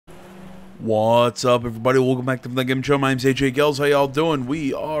What's up, everybody? Welcome back to the Game Show. My name's AJ Gels. How y'all doing?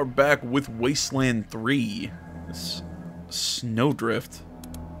 We are back with Wasteland 3. Snowdrift.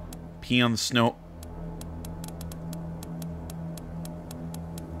 Pee on the snow.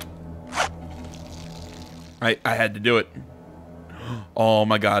 I had to do it. Oh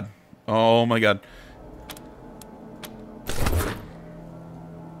my god. Oh my god.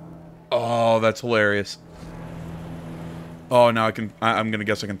 Oh, that's hilarious. Oh, now I'm gonna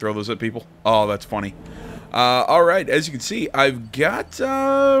guess I can throw those at people. Oh, that's funny. Alright, as you can see, I've got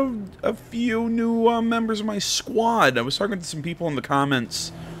a few new members of my squad. I was talking to some people in the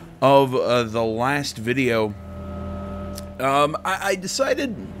comments of the last video. I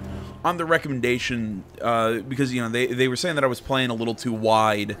decided on the recommendation, because, you know, they were saying that I was playing a little too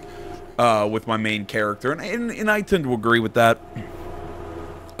wide with my main character, and I tend to agree with that.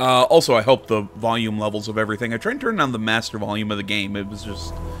 Also, I hope the volume levels of everything. I tried to turn down the master volume of the game. It was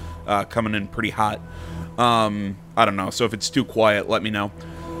just coming in pretty hot. I don't know. So if it's too quiet, let me know.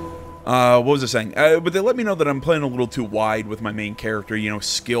 What was I saying? But they let me know that I'm playing a little too wide with my main character, you know,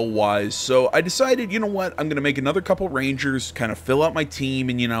 skill-wise. So I decided, you know what? I'm going to make another couple Rangers, kind of fill out my team,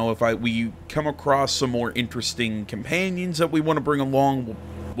 and, you know, if we come across some more interesting companions that we want to bring along,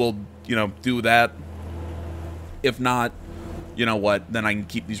 we'll you know, do that. If not, you know what, then I can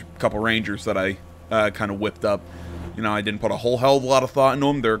keep these couple Rangers that I kind of whipped up. You know, I didn't put a whole hell of a lot of thought into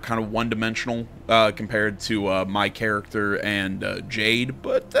them. They're kind of one-dimensional compared to my character and Jade,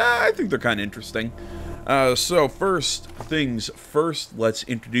 but I think they're kind of interesting. So first things first, let's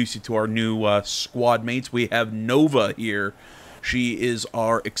introduce you to our new squad mates. We have Nova here. She is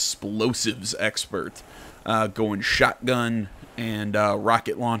our explosives expert, going shotgun and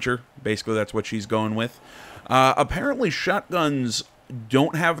rocket launcher. Basically, that's what she's going with. Apparently, shotguns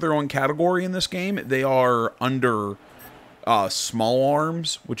don't have their own category in this game. They are under small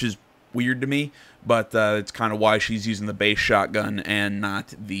arms, which is weird to me, but it's kind of why she's using the base shotgun and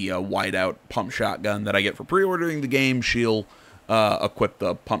not the wide-out pump shotgun that I get for pre-ordering the game. She'll equip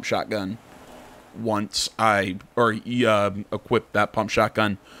the pump shotgun once equip that pump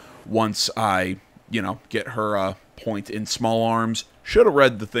shotgun once I, you know, get her point in small arms. Should have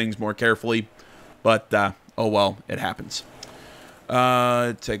read the things more carefully, but oh well, it happens.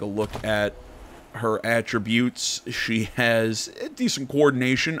 Take a look at her attributes. She has decent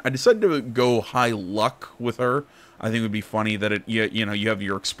coordination. I decided to go high luck with her. I think it would be funny that you know, you have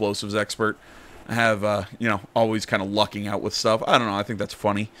your explosives expert have you know, always kind of lucking out with stuff. I don't know. I think that's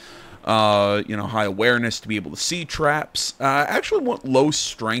funny. You know, high awareness to be able to see traps. Actually went low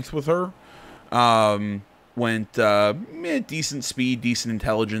strength with her. Went decent speed, decent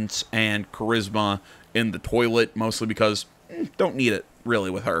intelligence, and charisma in the toilet, mostly because don't need it really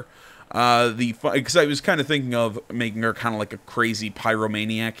with her. Because I was kind of thinking of making her kind of like a crazy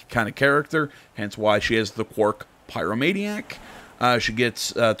pyromaniac kind of character, hence why she has the quirk Pyromaniac. She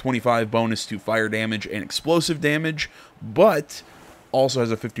gets 25 bonus to fire damage and explosive damage, but also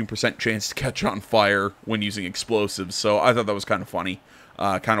has a 15% chance to catch on fire when using explosives, so I thought that was kind of funny.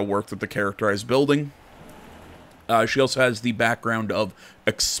 Kind of worked with the character I was building. She also has the background of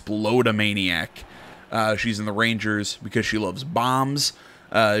Explodamaniac. She's in the Rangers because she loves bombs.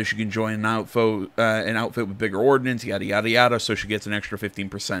 She can join an outfit with bigger ordnance, yada yada yada, so she gets an extra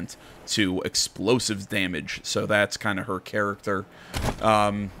 15% to explosives damage. So that's kind of her character.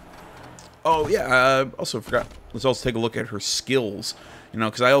 Oh yeah, also forgot. Let's also take a look at her skills. You know,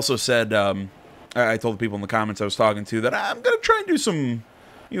 because I also said, I told the people in the comments I was talking to that I'm gonna try and do some,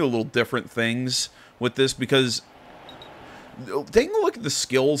 you know, little different things with this, because taking a look at the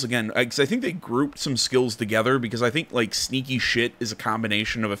skills again, because I think they grouped some skills together, because I think like sneaky shit is a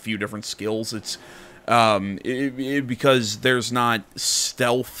combination of a few different skills. It's because there's not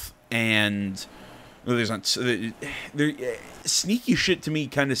stealth and there's not sneaky shit. To me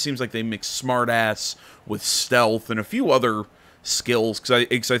kind of seems like they mix smartass with stealth and a few other skills,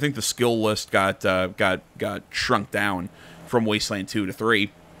 because I think the skill list got shrunk down from Wasteland 2 to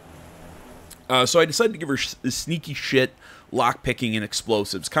 3. So I decided to give her sneaky shit, lockpicking, and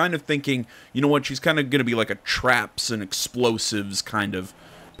explosives. Kind of thinking, you know what, she's kind of going to be like a traps and explosives kind of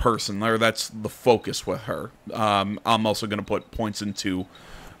person. Or that's the focus with her. I'm also going to put points into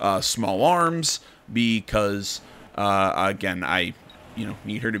small arms because, again, I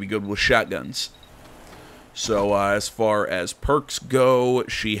need her to be good with shotguns. So as far as perks go,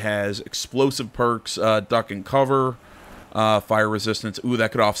 she has explosive perks, duck and cover, fire resistance. Ooh,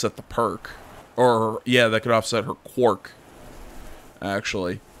 that could offset the perk. Or, yeah, that could offset her quirk,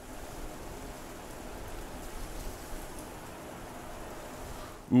 actually.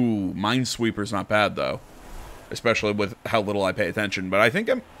 Ooh, Minesweeper's not bad, though. Especially with how little I pay attention. But I think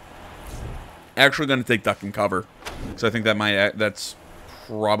Actually going to take duck and cover, because I think that's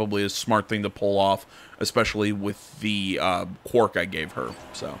probably a smart thing to pull off, especially with the quirk I gave her.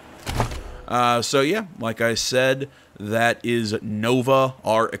 So yeah, like I said, that is Nova,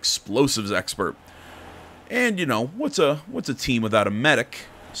 our explosives expert. And you know, what's a team without a medic?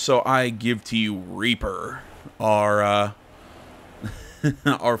 So I give to you Reaper, our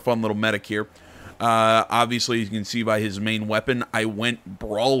our fun little medic here. Obviously, you can see by his main weapon, I went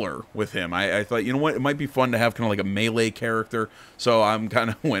Brawler with him. I thought, you know what, it might be fun to have kind of like a melee character. So I'm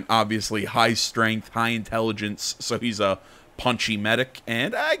kind of went, obviously, high strength, high intelligence. So he's a punchy medic.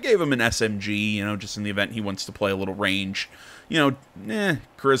 And I gave him an SMG, you know, just in the event he wants to play a little range. You know,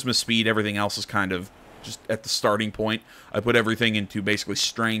 charisma, speed, everything else is kind of just at the starting point. I put everything into basically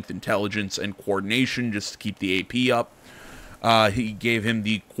strength, intelligence, and coordination just to keep the AP up. He gave him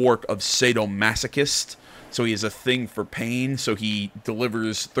the quirk of Sadomasochist, so he has a thing for pain, so he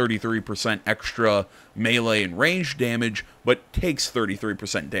delivers 33% extra melee and range damage, but takes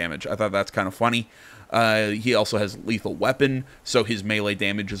 33% damage. I thought that's kind of funny. He also has lethal weapon, so his melee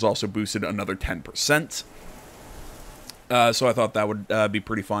damage is also boosted another 10%. So I thought that would be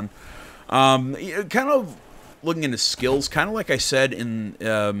pretty fun. Kind of looking into skills, kind of like I said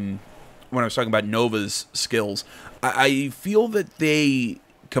in when I was talking about Nova's skills, I feel that they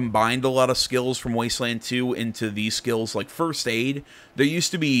combined a lot of skills from Wasteland 2 into these skills, like First Aid. There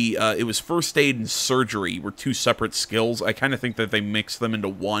used to be, it was First Aid and Surgery were two separate skills. I kind of think that they mixed them into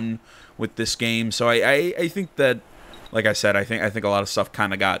one with this game. So I think that, like I said, I think a lot of stuff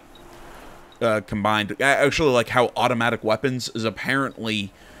kind of got combined. I actually like how automatic weapons is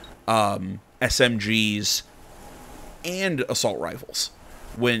apparently SMGs and assault rifles,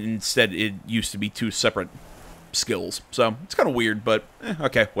 when instead it used to be two separate skills. So it's kind of weird, but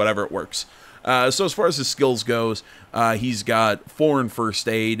okay, whatever, it works. So as far as his skills goes, he's got 4 in First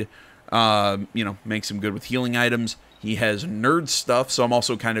Aid, you know, makes him good with healing items. He has nerd stuff, so I'm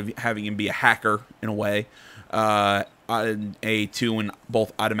also kind of having him be a hacker in a way. A 2 in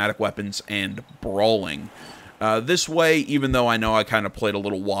both automatic weapons and brawling. This way, even though I know I kind of played a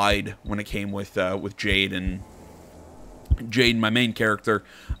little wide when it came with Jade, my main character,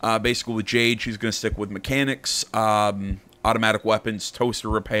 basically with Jade, she's going to stick with mechanics, automatic weapons, toaster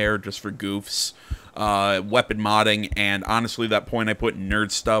repair, just for goofs, weapon modding, and honestly, that point I put in nerd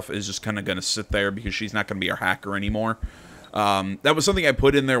stuff is just kind of going to sit there because she's not going to be our hacker anymore. That was something I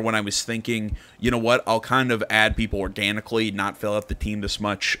put in there when I was thinking, you know what, I'll kind of add people organically, not fill out the team this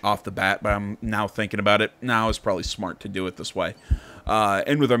much off the bat, but I'm now thinking about it. Now it's probably smart to do it this way.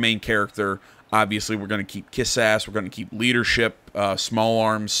 And with our main character, obviously we're going to keep Kiss Ass, we're going to keep leadership, small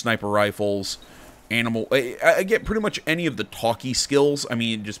arms, sniper rifles, animal. I get pretty much any of the talky skills, I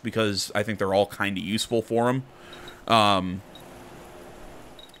mean, just because I think they're all kind of useful for him.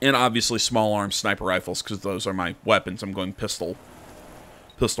 And obviously small arms, sniper rifles, because those are my weapons. I'm going pistol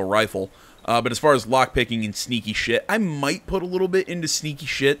rifle. But as far as lockpicking and sneaky shit, I might put a little bit into sneaky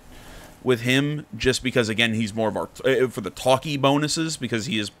shit with him, just because, again, he's more of our, for the talky bonuses, because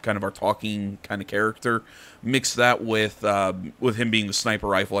he is kind of our talking kind of character. Mix that with him being the sniper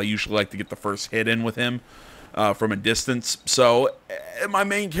rifle. I usually like to get the first hit in with him from a distance. So my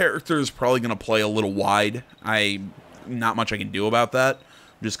main character is probably going to play a little wide. Not much I can do about that,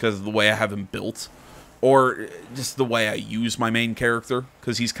 just because of the way I have him built, or just the way I use my main character,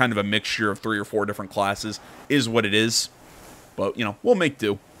 because he's kind of a mixture of 3 or 4 different classes, is what it is. But, you know, we'll make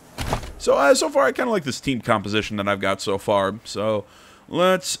do. So, so far, I kind of like this team composition that I've got so far. So,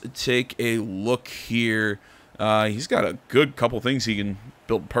 let's take a look here. He's got a good couple things he can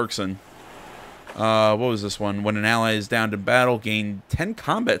build perks in. What was this one? When an ally is downed in battle, gain 10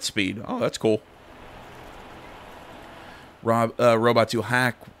 combat speed. Oh, that's cool. Robots who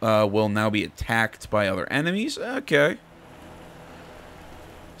hack will now be attacked by other enemies. Okay.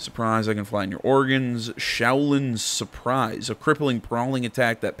 Surprise, I can fly in your organs. Shaolin's Surprise. A crippling, prowling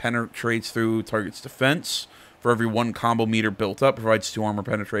attack that penetrates through target's defense. For every 1 combo meter built up, provides 2 armor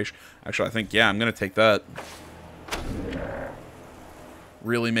penetration. Actually, I think, yeah, I'm going to take that.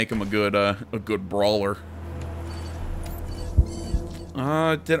 Really make him a good brawler.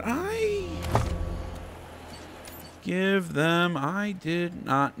 Did I give them? I did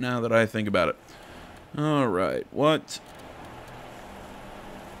not, now that I think about it. Alright, what?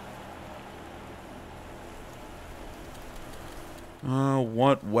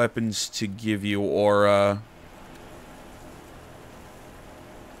 What weapons to give you, or,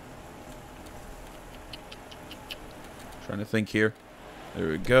 trying to think here. There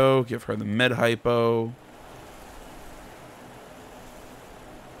we go. Give her the med hypo.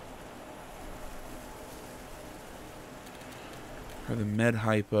 Try the med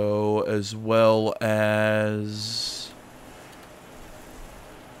hypo as well as...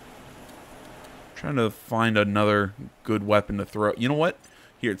 Trying to find another good weapon to throw. You know what?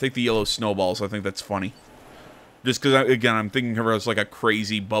 Here, take the yellow snowballs. I think that's funny. Just because, again, I'm thinking of her as like a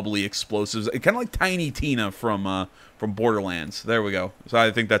crazy, bubbly explosives. Kind of like Tiny Tina from Borderlands. There we go. So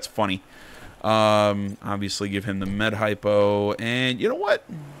I think that's funny. Obviously, give him the med hypo. And you know what?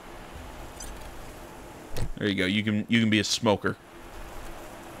 There you go. You can be a smoker.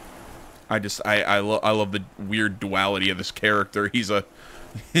 I love the weird duality of this character. He's a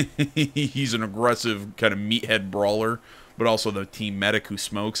he's an aggressive kind of meathead brawler, but also the team medic who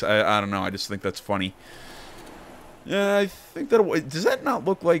smokes. I don't know. I just think that's funny. Yeah, I think that... Does that not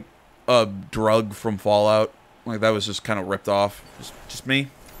look like a drug from Fallout? Like that was just kind of ripped off? Just me?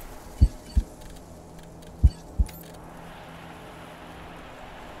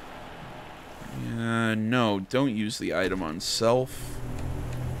 No, don't use the item on self.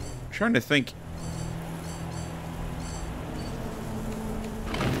 I'm trying to think...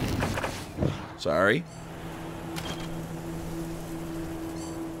 Sorry.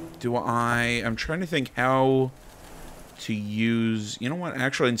 I'm trying to think how... to use... You know what?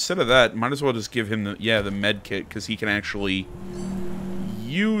 Actually, instead of that, might as well just give him the med kit, because he can actually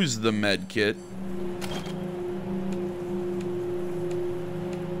use the med kit.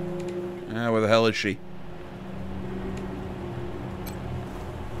 Where the hell is she?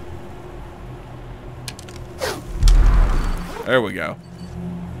 There we go.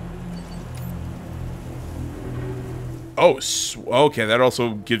 Oh, okay, that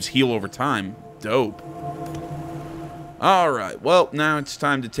also gives heal over time. Dope. Alright, well, now it's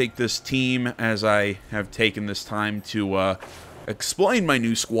time to take this team, as I have taken this time to explain my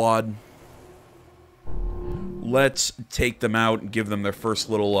new squad. Let's take them out and give them their first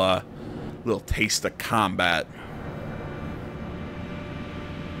little taste of combat.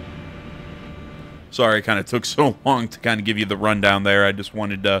 Sorry, it kind of took so long to kind of give you the rundown there. I just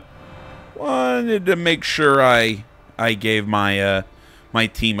wanted to make sure I gave my my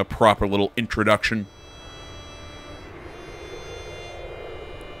team a proper little introduction.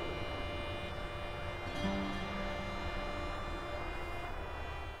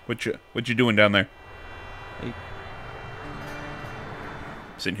 What you doing down there? Hey.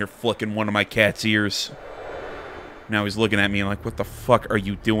 Sitting here flicking one of my cat's ears. Now he's looking at me like, what the fuck are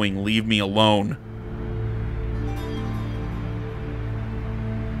you doing? Leave me alone.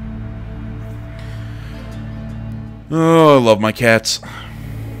 Oh, I love my cats.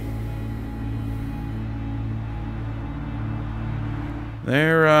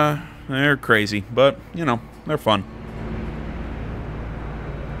 They're crazy, but, you know, they're fun.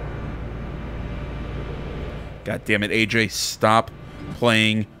 God damn it, AJ, stop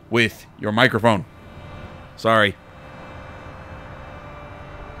playing with your microphone. Sorry.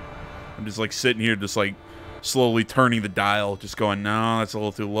 I'm just like sitting here just like slowly turning the dial, just going, no, that's a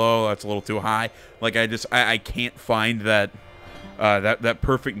little too low, that's a little too high. Like I can't find that that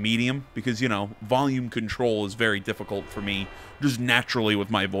perfect medium, because, you know, volume control is very difficult for me just naturally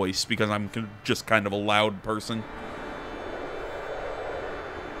with my voice, because I'm just kind of a loud person.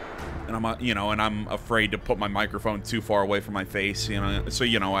 And I'm afraid to put my microphone too far away from my face, you know. So,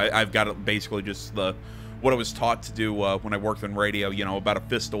 you know, I've got it basically just what I was taught to do when I worked in radio, you know, about a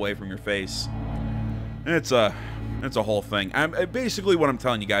fist away from your face. And it's a whole thing. Basically what I'm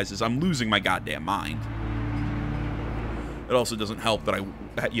telling you guys is I'm losing my goddamn mind. It also doesn't help that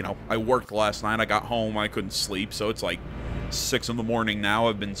I worked last night. I got home, I couldn't sleep, so it's like 6 in the morning now.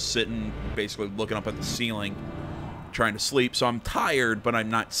 I've been sitting, basically looking up at the ceiling, trying to sleep, so I'm tired, but I'm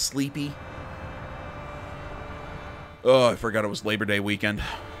not sleepy. Oh, I forgot it was Labor Day weekend.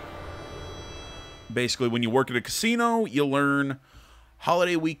 Basically, when you work at a casino, you learn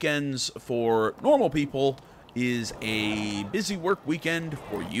holiday weekends for normal people is a busy work weekend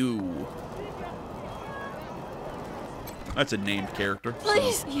for you. That's a named character.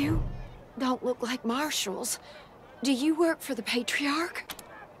 Please, so. You don't look like marshals. Do you work for the Patriarch?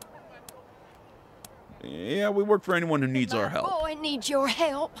 Yeah, we work for anyone who needs our help. My boy needs your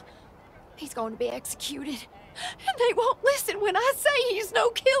help. He's going to be executed. And they won't listen when I say he's no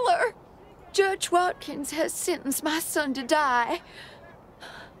killer. Judge Watkins has sentenced my son to die.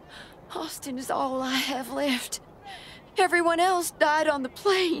 Austin is all I have left. Everyone else died on the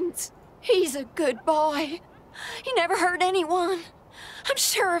plains. He's a good boy. He never hurt anyone. I'm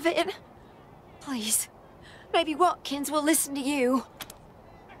sure of it. Please, maybe Watkins will listen to you.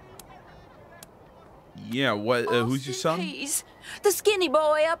 Yeah, what? Who's your son? He's the skinny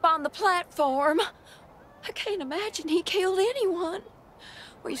boy up on the platform. I can't imagine he killed anyone.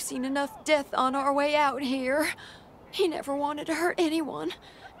 We've seen enough death on our way out here. He never wanted to hurt anyone.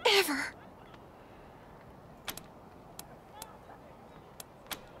 Ever.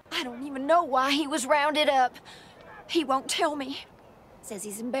 I don't even know why he was rounded up. He won't tell me. Says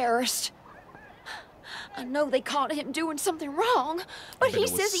he's embarrassed. I know they caught him doing something wrong, but he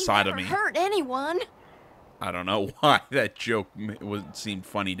says he never hurt anyone. I don't know why that joke seemed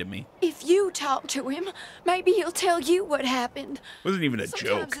funny to me. If you talk to him, maybe he'll tell you what happened. It wasn't even a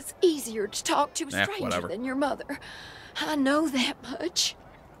joke. Sometimes it's easier to talk to a stranger than your mother. I know that much.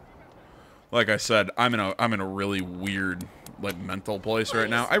 Like I said, I'm in a really weird, like, mental place right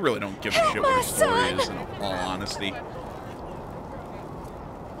now. I really don't give a shit what his story is, in all honesty.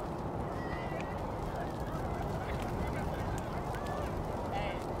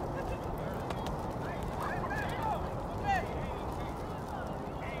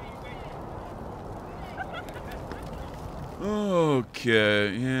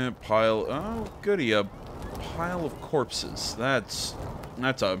 Okay, yeah, pile. Oh, goody, a pile of corpses. That's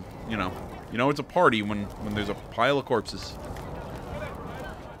a, it's a party when there's a pile of corpses.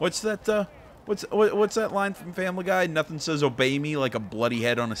 What's that? What's that line from Family Guy? Nothing says obey me like a bloody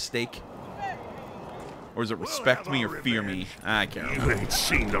head on a stake. Or is it respect me or fear me? I can't remember. You ain't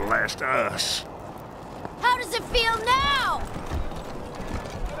seen the last of us. How does it feel now?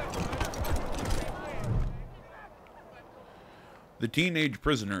 The teenage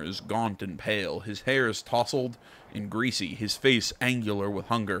prisoner is gaunt and pale. His hair is tousled and greasy, his face angular with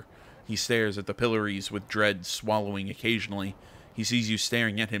hunger. He stares at the pillories with dread, swallowing occasionally. He sees you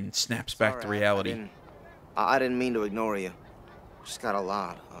staring at him and snaps back to reality. I didn't mean to ignore you. Just got a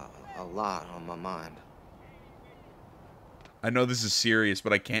lot on my mind. I know this is serious,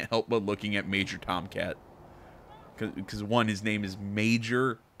 but I can't help but looking at Major Tomcat. Because one, his name is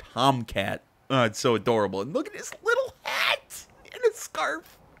Major Tomcat. Oh, it's so adorable. And look at his little hat and his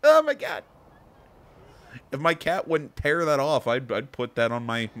scarf. Oh my god. If my cat wouldn't tear that off, I'd put that on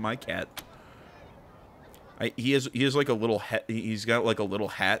my cat. He has like a little hat. He's got like a little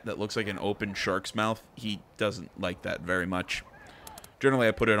hat that looks like an open shark's mouth. He doesn't like that very much. Generally,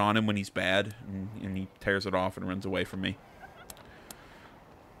 I put it on him when he's bad, and he tears it off and runs away from me.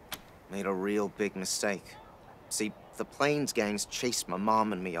 Made a real big mistake. See, the Plains gangs chased my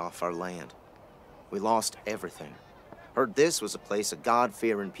mom and me off our land. We lost everything. Heard this was a place of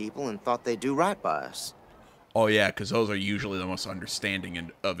God-fearing people and thought they'd do right by us. Oh yeah, because those are usually the most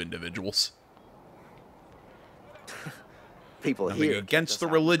understanding of individuals. People Nothing here against the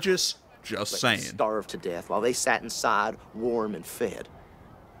religious, just saying. Starved to death while they sat inside, warm and fed.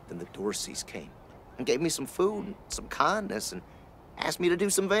 Then the Dorseys came and gave me some food and some kindness and asked me to do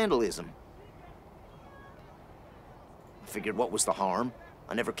some vandalism. I figured, what was the harm?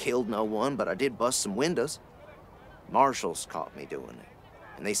 I never killed no one, but I did bust some windows. Marshals caught me doing it,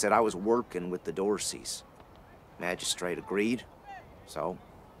 and they said I was working with the Dorseys. Magistrate agreed, so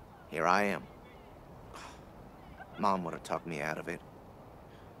here I am. Mom would have talked me out of it.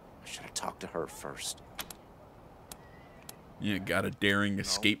 I should have talked to her first. You got a daring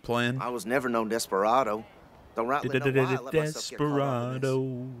escape plan? I was never no desperado. Don't rightly know why I let myself get caught up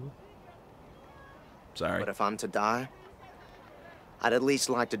in this. Sorry. But if I'm to die, I'd at least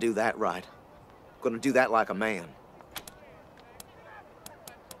like to do that right. I'm gonna do that like a man.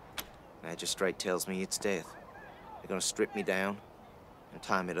 Magistrate tells me it's death. They're gonna strip me down and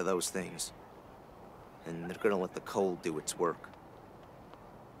tie me to those things. And they're gonna let the cold do its work.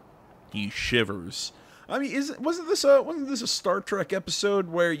 He shivers. I mean, wasn't this a Star Trek episode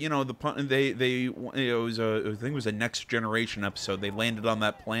where, you know, I think it was a Next Generation episode. They landed on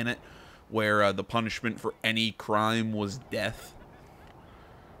that planet where the punishment for any crime was death.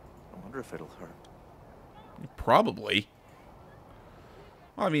 I wonder if it'll hurt. Probably.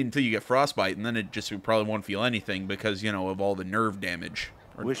 Well, I mean, until you get frostbite, and then you probably won't feel anything because, you know, of all the nerve damage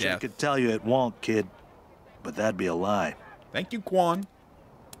or Wish death. I could tell you it won't, kid, but that'd be a lie. Thank you, Quan.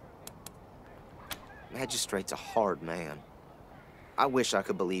 Magistrate's a hard man. I wish I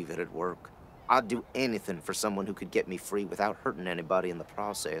could believe it'd work. I'd do anything for someone who could get me free without hurting anybody in the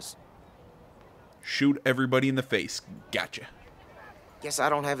process. Shoot everybody in the face. Gotcha. Guess I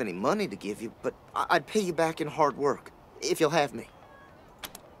don't have any money to give you, but I'd pay you back in hard work, if you'll have me.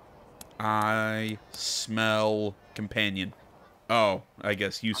 I smell companion. Oh, I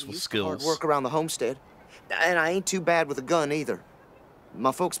guess useful skills. Hard work around the homestead, and I ain't too bad with a gun either.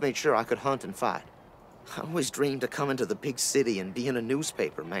 My folks made sure I could hunt and fight. I always dreamed of coming to the big city and being a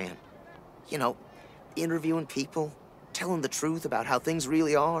newspaper man. You know, interviewing people, telling the truth about how things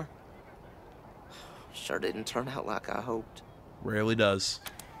really are. Sure didn't turn out like I hoped. Rarely does.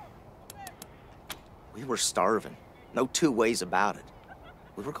 We were starving. No two ways about it.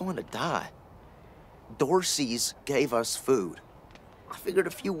 We were going to die. Dorsey's gave us food. I figured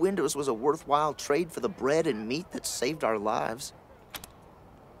a few windows was a worthwhile trade for the bread and meat that saved our lives.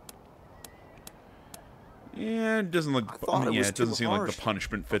 Yeah, it doesn't look. Yeah, it doesn't seem like the harsh.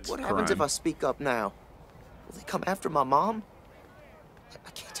 punishment fits the What crime. happens if I speak up now? Will they come after my mom?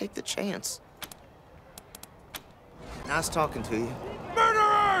 I can't take the chance. Nice talking to you.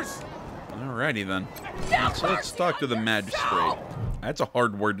 Murderers! Alrighty then. So let's talk to the magistrate. That's a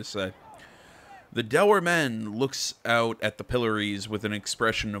hard word to say. The Delaware man looks out at the pillories with an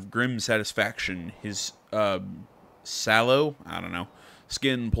expression of grim satisfaction. His, sallow, I don't know,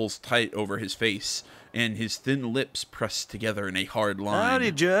 skin pulls tight over his face, and his thin lips press together in a hard line.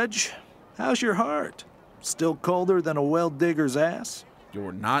 Howdy, Judge. How's your heart? Still colder than a well-digger's ass?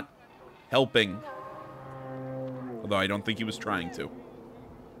 You're not helping. Although I don't think he was trying to.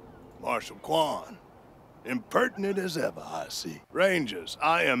 Marshal Quan. Impertinent as ever, I see. Rangers,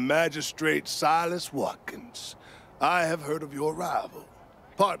 I am Magistrate Silas Watkins. I have heard of your arrival,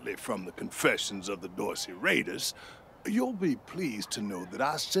 partly from the confessions of the Dorsey Raiders. You'll be pleased to know that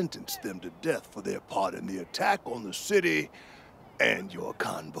I sentenced them to death for their part in the attack on the city and your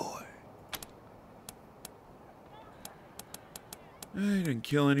convoy. I didn't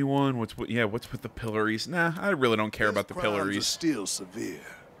kill anyone. What's with the pillories? Nah, I really don't care about the His crimes are pillories. still severe.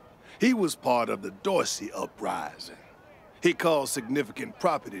 He was part of the Dorsey uprising. He caused significant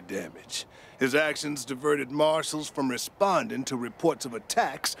property damage. His actions diverted marshals from responding to reports of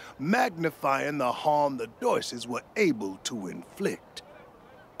attacks, magnifying the harm the Dorseys were able to inflict.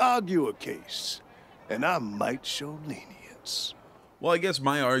 Argue a case, and I might show lenience. Well, I guess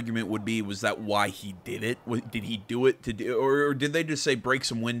my argument would be, was that why he did it? Did he do it to do, or did they just say break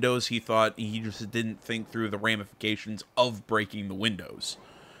some windows? He thought he just didn't think through the ramifications of breaking the windows.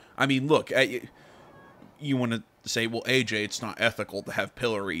 I mean, look, you want to say, well, AJ, it's not ethical to have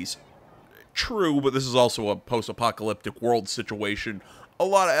pillories. True, but this is also a post-apocalyptic world situation. A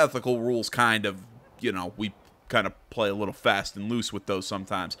lot of ethical rules kind of, we kind of play a little fast and loose with those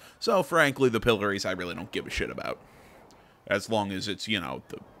sometimes. So, frankly, the pillories I really don't give a shit about. As long as it's, the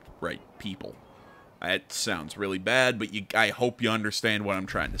right people. It sounds really bad, but I hope you understand what I'm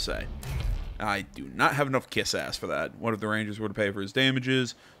trying to say. I do not have enough kiss ass for that. What if the Rangers were to pay for his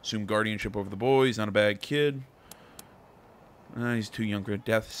damages? Assume guardianship over the boy. He's not a bad kid. He's too young for a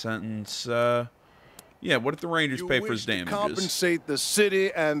death sentence. Yeah, what if the Rangers pay for his damages? Compensate the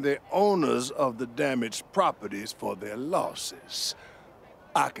city and the owners of the damaged properties for their losses.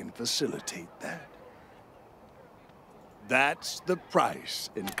 I can facilitate that. That's the price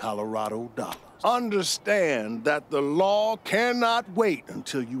in Colorado dollars. Understand that the law cannot wait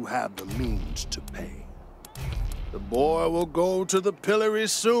until you have the means to pay. The boy will go to the pillory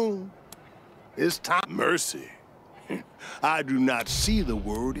soon. It's time. Mercy. I do not see the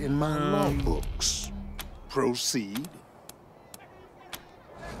word in my law books. Proceed.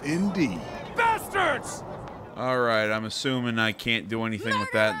 Indeed. Bastards! Alright, I'm assuming I can't do anything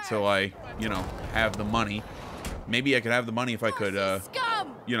with that until I, have the money. Maybe I could have the money if I could,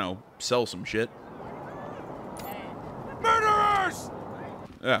 sell some shit. Murderers!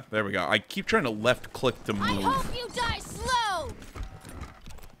 Yeah, there we go. I keep trying to left click to move. I hope you die slow!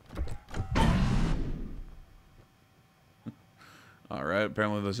 Alright,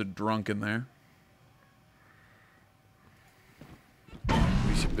 apparently there's a drunk in there.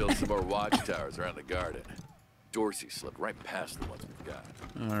 We should build some more watchtowers around the garden. Dorsey slipped right past the ones we've got.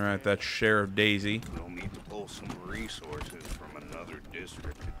 Alright, that's Sheriff Daisy. We'll need to pull some resources from another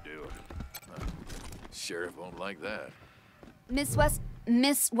district to do it. Sheriff won't like that.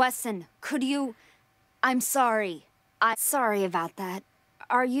 Miss Wesson, could you... I'm sorry. I'm sorry about that.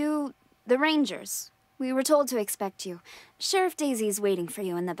 Are you the Rangers? We were told to expect you. Sheriff Daisy's waiting for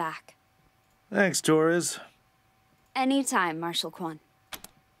you in the back. Thanks, Torres. Anytime, Marshal Quan.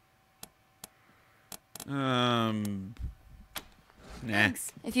 Nah.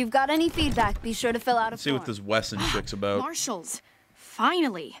 Thanks. If you've got any feedback, be sure to fill out a Let's see form. what this Wesson chick's about. Marshals.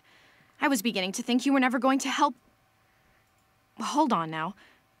 Finally. I was beginning to think you were never going to help. Hold on now.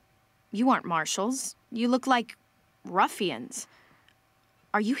 You aren't marshals. You look like ruffians.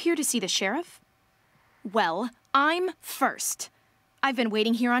 Are you here to see the sheriff? Well, I'm first. I've been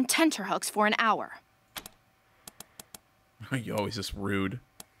waiting here on tenterhooks for an hour. You're always this rude.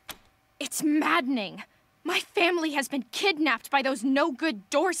 It's maddening. My family has been kidnapped by those no-good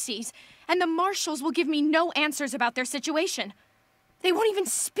Dorseys, and the marshals will give me no answers about their situation. They won't even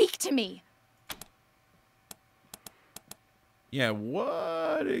speak to me. Yeah,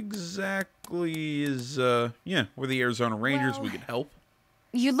 what exactly is, yeah, we're the Arizona Rangers, we could help.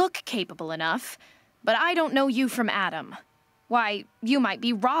 You look capable enough, but I don't know you from Adam. Why, you might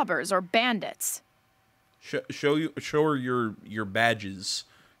be robbers or bandits. Show her your badges.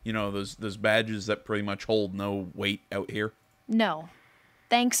 You know, those badges that pretty much hold no weight out here. No.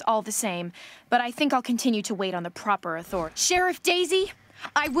 Thanks all the same, but I think I'll continue to wait on the proper authority. Sheriff Daisy,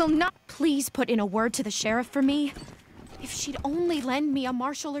 I will not. Please put in a word to the sheriff for me. If she'd only lend me a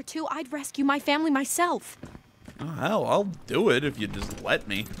marshal or two, I'd rescue my family myself. Oh, hell, I'll do it if you just let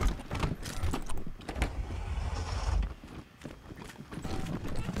me.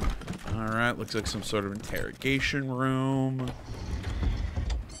 Alright, looks like some sort of interrogation room.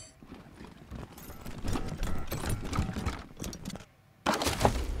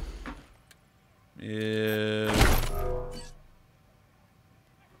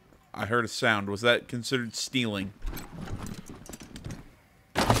 I heard a sound. Was that considered stealing?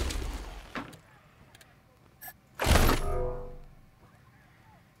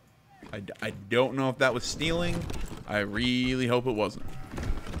 I don't know if that was stealing. I really hope it wasn't.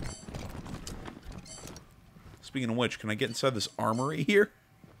 Speaking of which, can I get inside this armory here?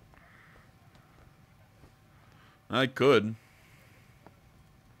 I could.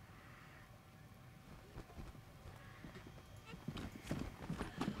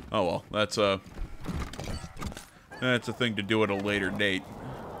 Oh well, that's a thing to do at a later date.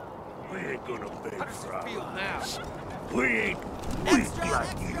 We ain't gonna beg for our lives. now? We ain't Extra, weak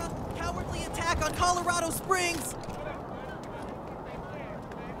like you. extra! Cowardly attack on Colorado Springs!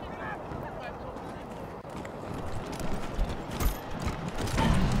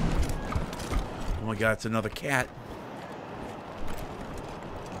 Oh my god, it's another cat.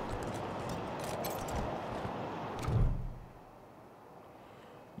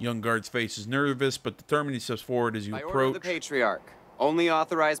 Young guard's face is nervous, but determined. He steps forward as you By order approach. of the Patriarch, only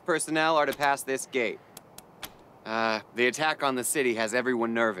authorized personnel are to pass this gate. The attack on the city has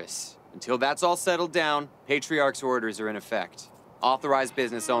everyone nervous. Until that's all settled down, Patriarch's orders are in effect. Authorized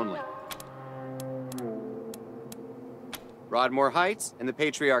business only. Broadmoor Heights and the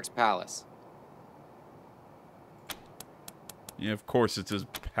Patriarch's Palace. Yeah, of course it's his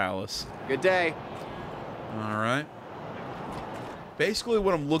palace. Good day. Alright. Basically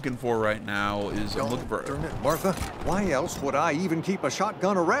what I'm looking for right now is I'm looking for... Darn it, Martha. Why else would I even keep a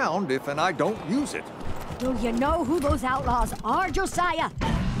shotgun around if I don't use it? Do you know who those outlaws are, Josiah?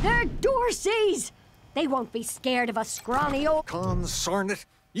 They're Dorseys! They won't be scared of a scrawny old... Consarn it.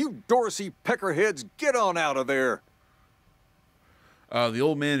 You Dorsey peckerheads, get on out of there. The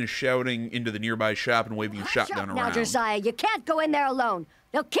old man is shouting into the nearby shop and waving a shotgun around. Now, Josiah, you can't go in there alone.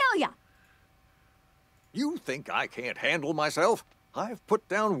 They'll kill you. You think I can't handle myself? I've put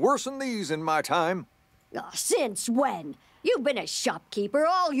down worse than these in my time. Oh, since when? You've been a shopkeeper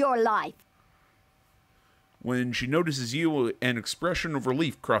all your life. When she notices you, an expression of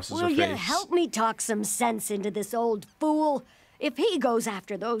relief crosses her Will face. you help me talk some sense into this old fool? If he goes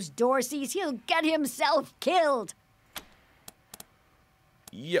after those Dorseys, he'll get himself killed.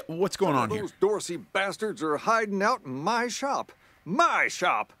 Yeah, what's going on here? Those Dorsey bastards are hiding out in my shop. My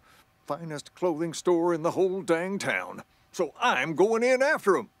shop! Finest clothing store in the whole dang town. So I'm going in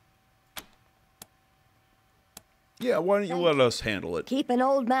after them. Yeah, why don't you let us handle it? Keep an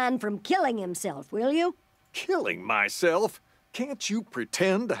old man from killing himself, will you? Killing myself? Can't you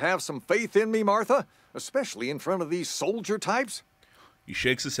pretend to have some faith in me, Martha? Especially in front of these soldier types? He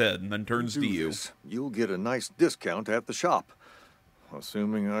shakes his head and then turns to you. You'll get a nice discount at the shop.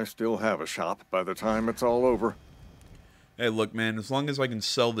 Assuming I still have a shop by the time it's all over. Hey, look, man, as long as I can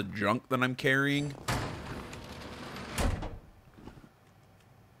sell the junk that I'm carrying...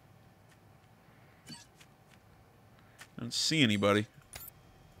 I don't see anybody.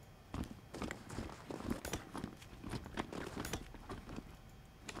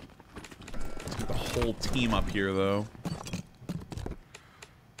 Let's get the whole team up here, though.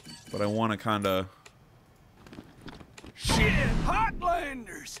 But I want to kind of... Shit,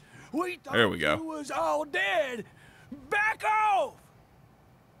 Heartlanders! We thought There we go. you was all dead. Back off!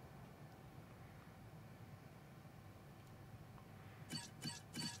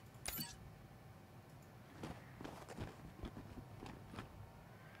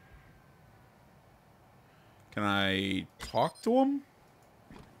 Can I talk to him?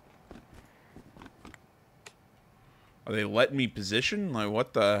 Are they letting me position? Like,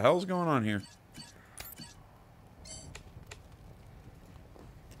 what the hell's going on here?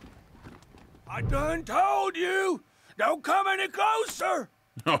 I done told you! Don't come any closer!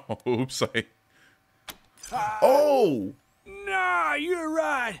 Oh, oops, Oh! Nah, you're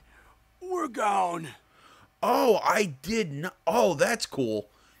right. We're gone. Oh, I did not. Oh, that's cool.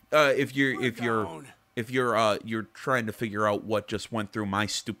 If you're trying to figure out what just went through my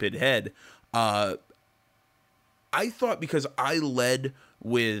stupid head, I thought because I led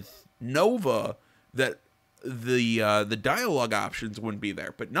with Nova that the dialogue options wouldn't be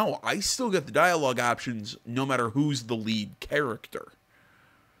there. But no, I still get the dialogue options no matter who's the lead character.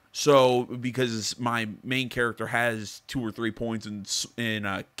 So, because my main character has 2 or 3 points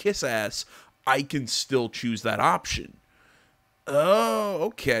in kiss ass, I can still choose that option. Oh,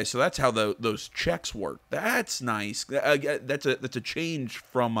 okay. So that's how those checks work. That's nice. That's a change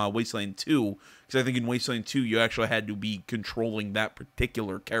from Wasteland 2, because I think in Wasteland 2 you actually had to be controlling that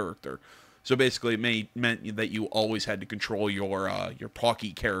particular character. So basically, it meant that you always had to control your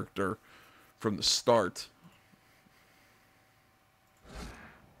Pocky character from the start.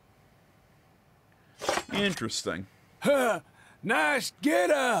 Interesting. Huh, nice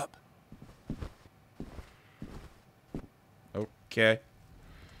get up. Okay.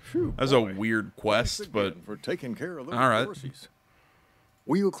 That's a weird quest, but for taking care of those all right. horses.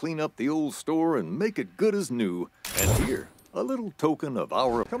 We'll clean up the old store and make it good as new. And here, a little token of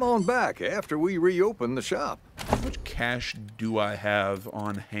our... Come on back after we reopen the shop. How much cash do I have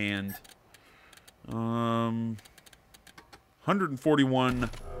on hand? 141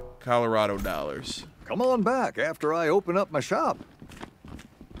 Colorado dollars. Come on back after I open up my shop.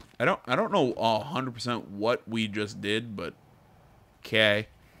 I don't know 100% what we just did, but okay.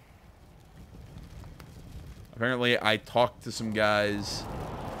 Apparently, I talked to some guys.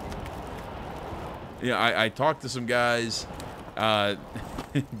 Yeah, I talked to some guys.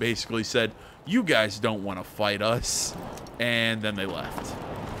 Basically said, "You guys don't want to fight us," and then they left.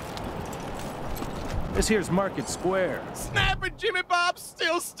 This here's Market Square. Snapping Jimmy Bob's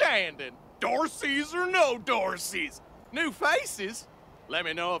still standing. Dorsey's or no Dorsey's. New faces? Let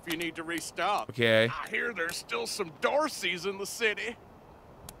me know if you need to restock. Okay. I hear there's still some Dorsey's in the city.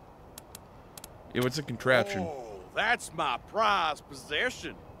 Yeah, what's a contraption? Oh, that's my prized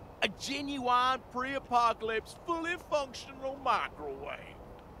possession. A genuine pre-apocalypse, fully functional microwave.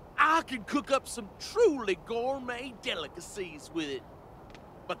 I can cook up some truly gourmet delicacies with it.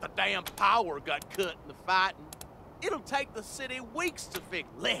 But the damn power got cut in the fighting. It'll take the city weeks to fix.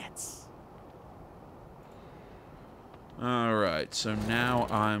 Let's. Alright, so now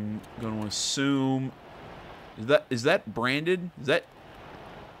I'm going to assume... Is that branded? Is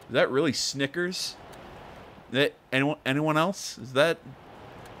that really Snickers? Is that anyone else? Is that...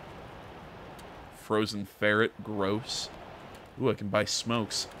 Frozen ferret? Gross. Ooh, I can buy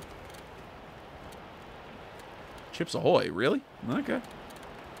smokes. Chips Ahoy, really? Okay.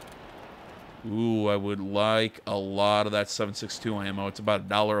 Ooh, I would like a lot of that 7.62 ammo. It's about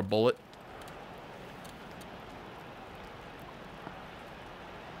 $1 a bullet.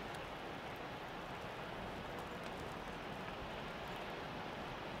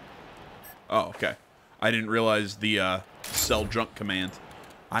 Oh, okay. I didn't realize the sell junk command.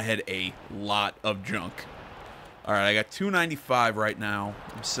 I had a lot of junk. All right, I got 295 right now.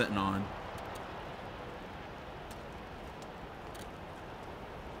 I'm sitting on.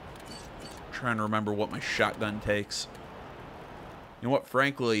 Trying to remember what my shotgun takes. You know what?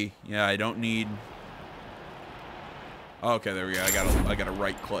 Frankly, yeah, I don't need. Oh, okay, there we go. I got a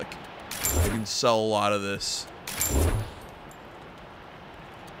right click. I can sell a lot of this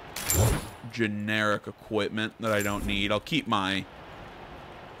generic equipment that I don't need. I'll keep my,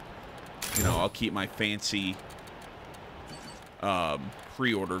 I'll keep my fancy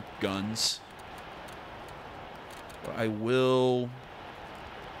pre-order guns. But I will.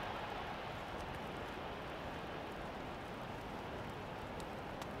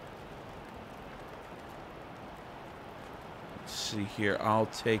 Let's see here. I'll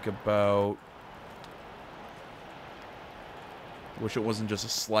take about. Wish it wasn't just a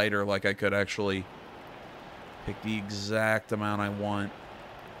slider, like I could actually pick the exact amount I want.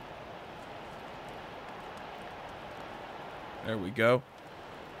 There we go.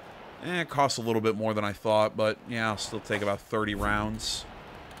 It costs a little bit more than I thought, but yeah, I'll still take about 30 rounds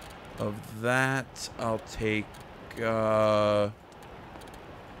of that. I'll take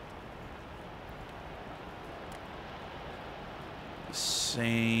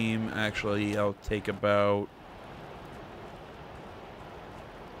same. Actually, I'll take about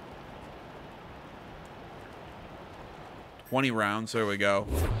 20 rounds, there we go,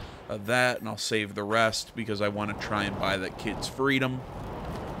 of that, and I'll save the rest because I want to try and buy that kid's freedom.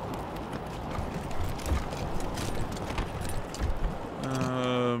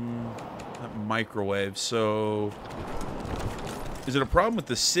 That microwave, so... Is it a problem with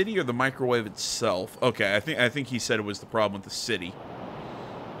the city or the microwave itself? Okay, I think he said it was the problem with the city.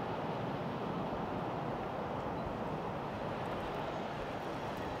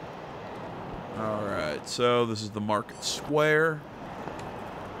 Alright, so this is the Market Square.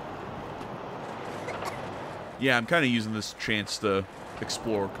 Yeah, I'm kind of using this chance to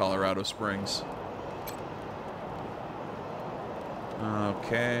explore Colorado Springs.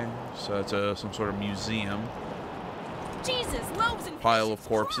 Okay, so it's some sort of museum. Jesus, loaves and Pile of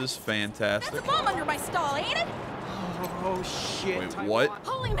corpses, fantastic. That's a bomb under my stall, ain't it? Oh, shit. Wait, what?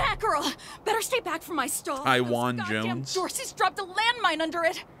 Holy mackerel! Better stay back from my stall. Taiwan Those goddamn Jones. Dorsey's dropped a landmine under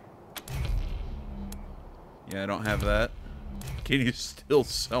it. Yeah, I don't have that. Can you still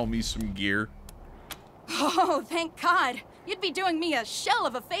sell me some gear? Oh, thank God. You'd be doing me a shell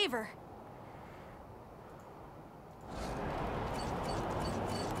of a favor.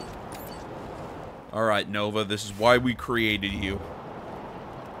 Alright, Nova, this is why we created you.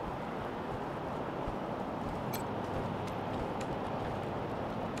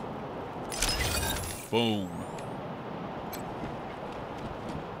 Boom.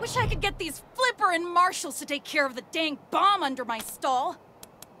 Wish I could get these Flipper and Marshals to take care of the dang bomb under my stall.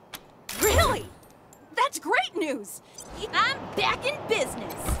 Really? That's great news. I'm back in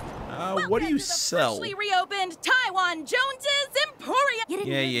business. What do you sell? Freshly reopened Taiwan Jones's Emporium. You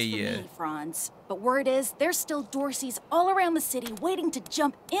didn't Yeah, hear yeah, this yeah. from me, Franz. But word is, there's still Dorseys all around the city waiting to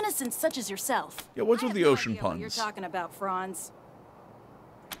jump innocents such as yourself. Yeah, what's with the ocean What you're puns? talking about, Franz?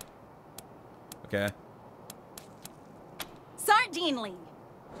 Okay. Sardinely.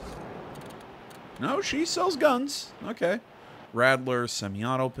 No, she sells guns. Okay. Rattler,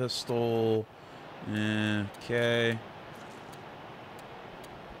 semi-auto pistol. Okay.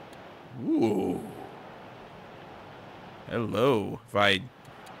 Ooh. Hello. If I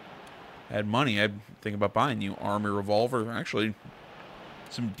had money, I'd think about buying you army revolver. Actually,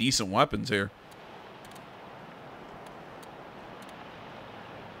 some decent weapons here.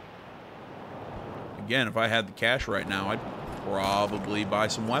 Again, if I had the cash right now, I'd probably buy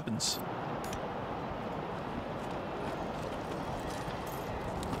some weapons.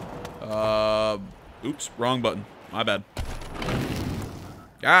 Oops, wrong button. My bad.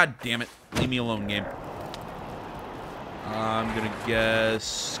 God damn it. Leave me alone, game. I'm gonna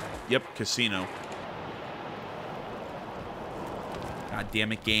guess... Yep, casino. God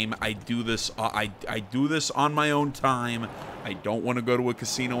damn it, game. I do this I do this on my own time. I don't want to go to a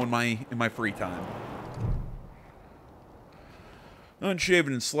casino in my free time.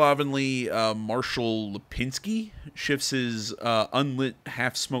 Unshaven and slovenly, Marshal Lipinski shifts his unlit,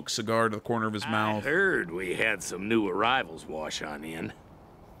 half-smoked cigar to the corner of his mouth. I heard we had some new arrivals wash on in.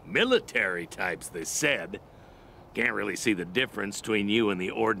 Military types, they said. Can't really see the difference between you and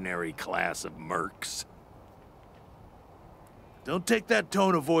the ordinary class of mercs. Don't take that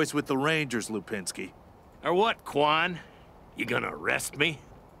tone of voice with the Rangers, Lipinski. Or what, Quan? You gonna arrest me?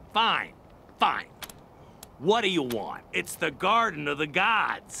 Fine, fine. What do you want? It's the Garden of the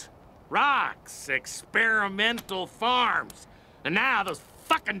Gods. Rocks, experimental farms. And now those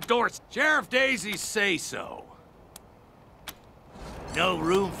fucking doors. Sheriff Daisies say so. No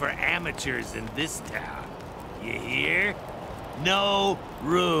room for amateurs in this town. You hear? No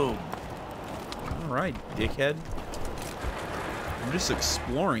room. Alright, dickhead. I'm just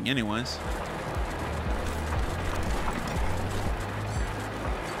exploring anyways.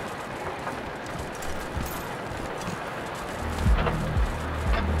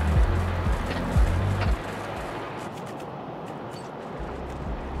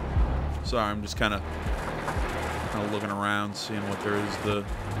 Sorry, I'm just kind of looking around, seeing what there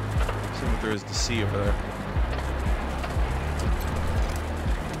is to see over there.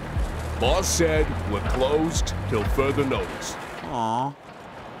 Boss said we're closed till further notice. Aw.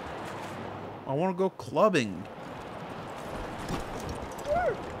 I want to go clubbing.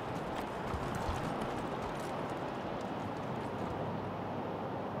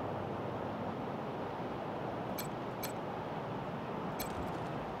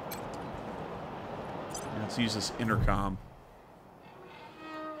 Let's use this intercom.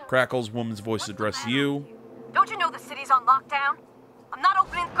 Crackles, woman's voice addressed you. Don't you know the city's on lockdown? I'm not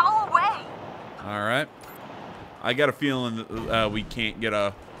opening. Go away. Alright. I got a feeling that we can't get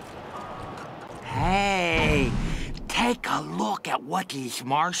a... Hey, take a look at what these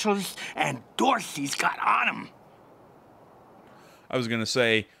Marshals and Dorsey's got on them. I was going to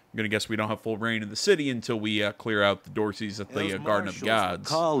say, I'm going to guess we don't have full reign in the city until we clear out the Dorseys at the Garden of the Gods.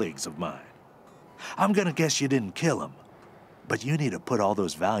 Colleagues of mine. I'm gonna guess you didn't kill them, but you need to put all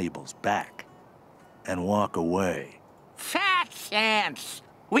those valuables back and walk away. Fat chance.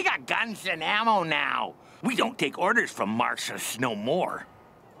 We got guns and ammo now. We don't take orders from Marshals no more.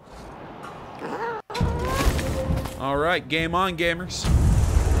 Alright, game on, gamers.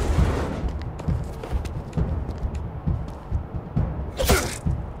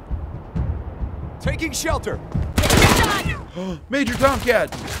 Taking shelter. Major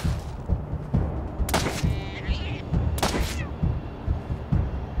Tomcat!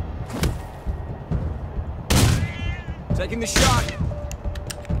 Taking the shot.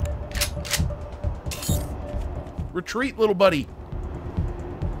 Retreat, little buddy.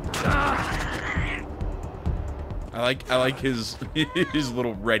 I like his his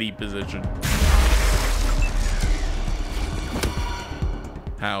little ready position.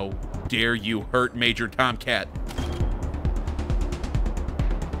 How dare you hurt Major Tomcat?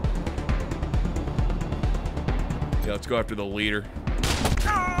 Yeah, let's go after the leader.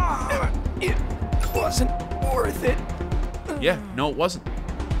 It wasn't worth it. Yeah, no, it wasn't.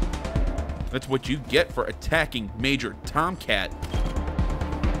 That's what you get for attacking Major Tomcat.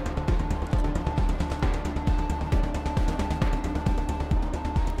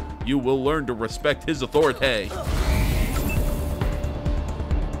 You will learn to respect his authority.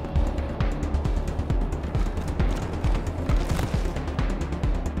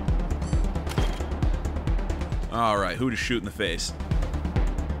 All right, who to shoot in the face?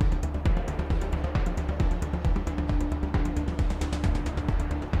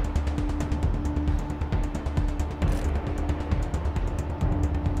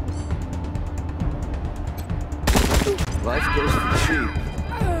 Life goes for cheap.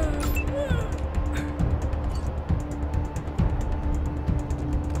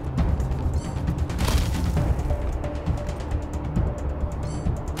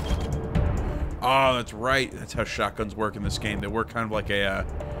 Oh, that's right. That's how shotguns work in this game. They work kind of like a,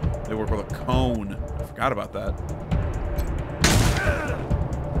 they work with a cone. I forgot about that.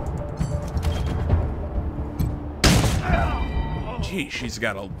 Gee, she's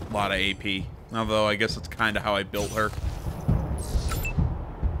got a lot of AP. Although, I guess that's kind of how I built her.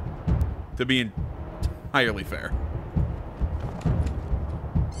 To be entirely fair.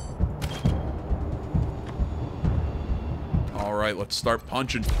 All right, let's start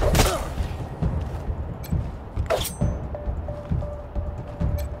punching.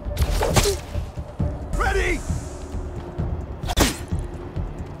 Ready!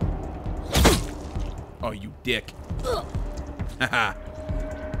 Oh, you dick. Haha.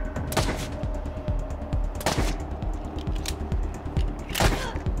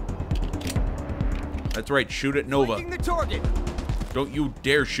 That's right, shoot at Nova. The target. Don't you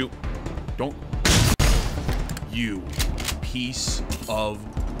dare shoot. Don't. You piece of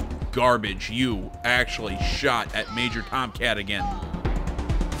garbage. You actually shot at Major Tomcat again.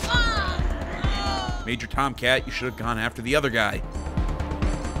 Major Tomcat, you should have gone after the other guy.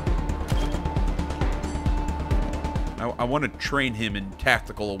 I want to train him in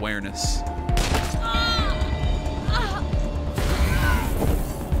tactical awareness.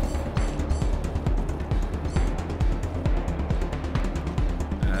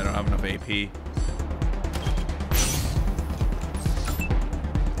 I don't have enough AP.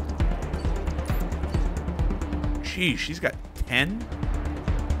 Geez, she's got 10?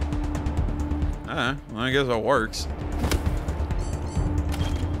 Well, I guess it works.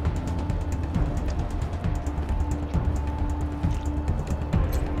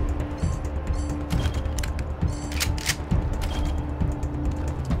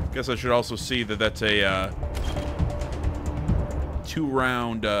 Guess I should also see that that's a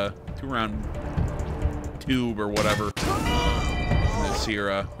two-round tube or whatever. This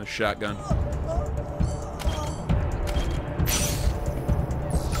here, the shotgun.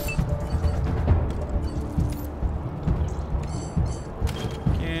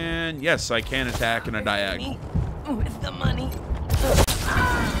 And yes, I can attack in a diagonal. With the money.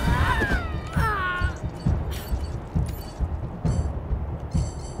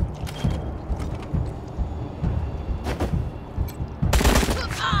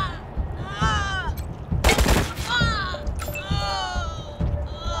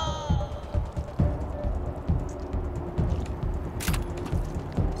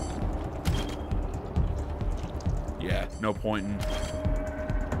 Yeah, no point in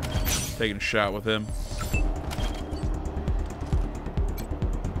taking a shot with him.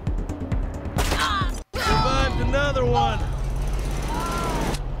 Survived another one.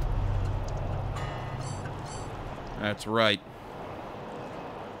 That's right.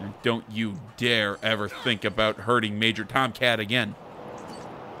 And don't you dare ever think about hurting Major Tomcat again.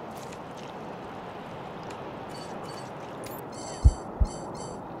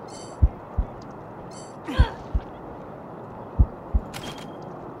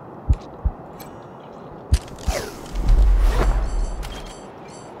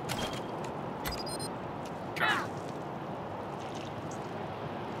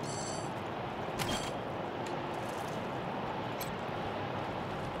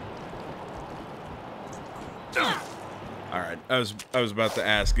 Alright, I was about to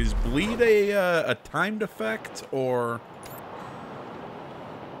ask, is bleed a timed effect, or...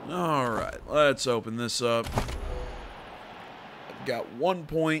 Alright, let's open this up. I've got 1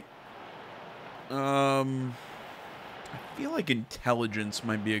 point. I feel like intelligence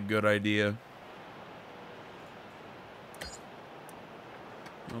might be a good idea.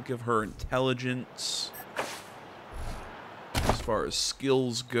 I'll give her intelligence. As far as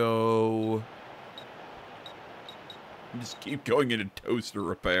skills go, just keep going into toaster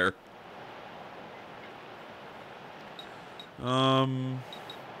repair. I'm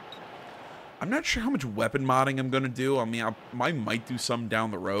not sure how much weapon modding I'm gonna do. I mean, I might do some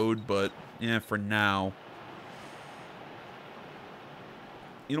down the road, but yeah, for now.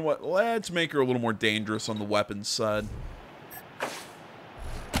 You know what? Let's make her a little more dangerous on the weapons side.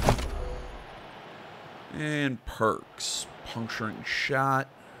 And perks. Puncturing shot.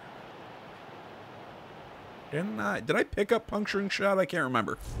 Did I pick up puncturing shot? I can't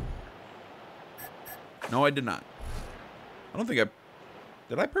remember. No, I did not. I don't think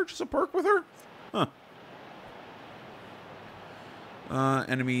did I purchase a perk with her? Huh.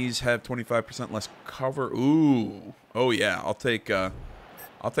 Enemies have 25% less cover. Ooh. Oh yeah, I'll take that.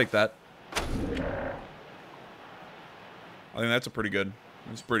 I think that's a pretty good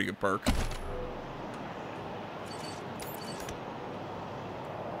perk.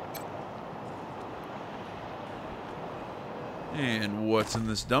 And what's in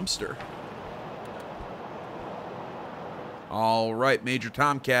this dumpster? All right, Major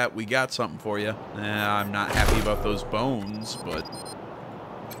Tomcat, we got something for you. I'm not happy about those bones, but...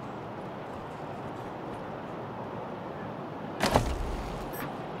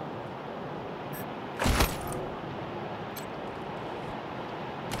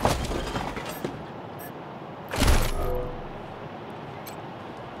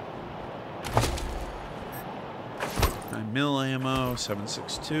 Mil ammo,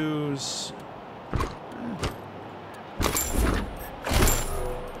 7.62s.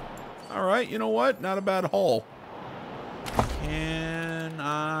 Alright, you know what? Not a bad haul. Can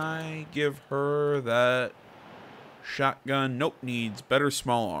I give her that shotgun? Nope, needs better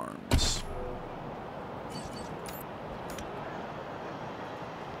small arms.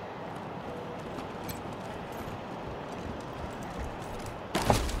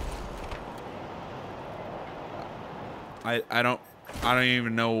 I don't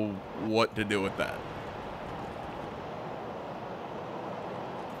even know what to do with that.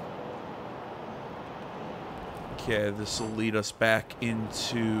 Okay, this will lead us back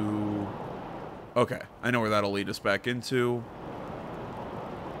into... Okay, I know where that'll lead us back into.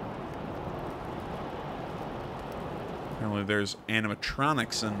 Apparently there's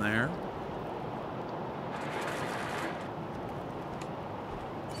animatronics in there.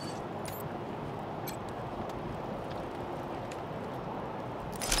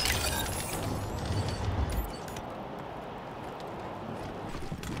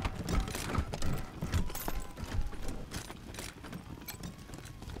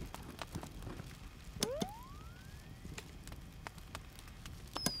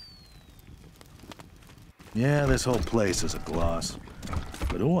 Yeah, this whole place is a gloss.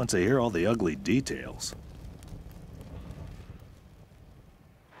 But who wants to hear all the ugly details?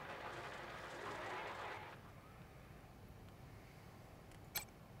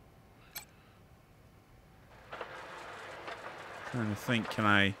 Trying to think, can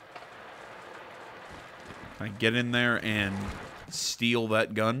I get in there and steal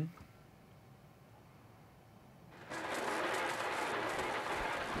that gun?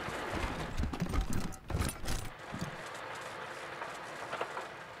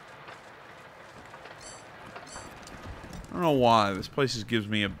 I don't know why. This place just gives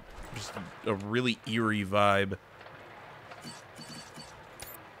me just a really eerie vibe.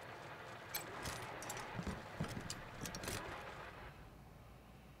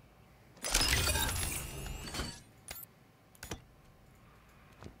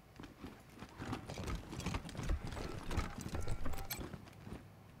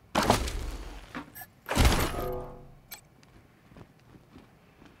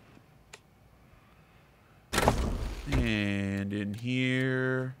 And in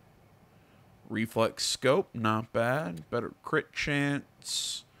here, reflex scope, not bad. Better crit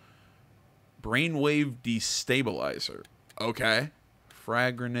chance. Brainwave destabilizer. Okay.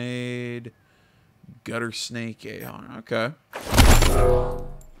 Frag grenade. Gutter snake AR. Okay. I'll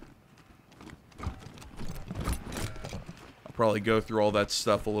probably go through all that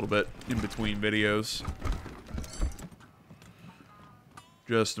stuff a little bit in between videos.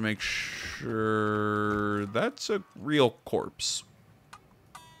 Just to make sure that's a real corpse.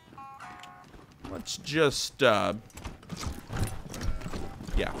 Let's just, yeah,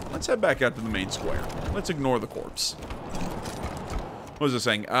 let's head back out to the main square. Let's ignore the corpse. What was I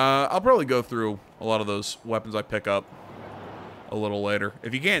saying? I'll probably go through a lot of those weapons I pick up a little later.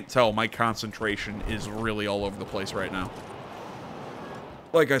 If you can't tell, my concentration is really all over the place right now.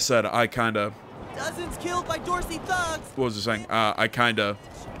 Like I said, I kind of... Dozens killed by Dorsey thugs. What was I saying? I kind of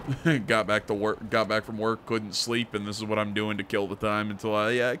got back from work, couldn't sleep, and this is what I'm doing to kill the time until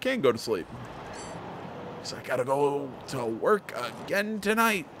I can go to sleep. Because I gotta go to work again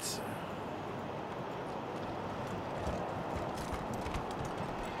tonight.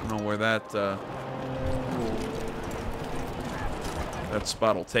 I don't know where that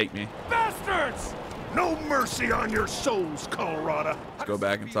spot will take me. Bastards! No mercy on your souls, Colorado. Let's go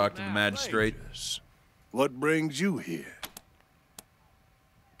back and talk to the magistrate. What brings you here?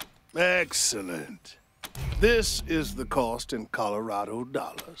 Excellent. This is the cost in Colorado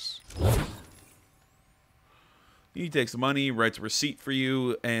dollars. He takes the money, writes a receipt for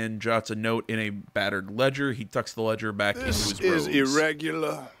you, and jots a note in a battered ledger. He tucks the ledger back into his robes. This is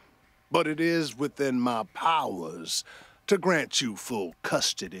irregular, but it is within my powers to grant you full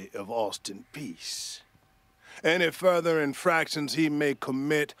custody of Austin Peace. Any further infractions he may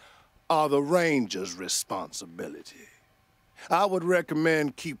commit are the Ranger's responsibility. I would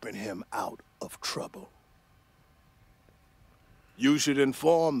recommend keeping him out of trouble. You should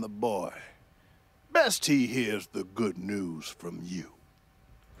inform the boy. Best he hears the good news from you.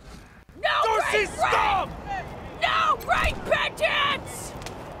 No Dorsey, stop! No repentance!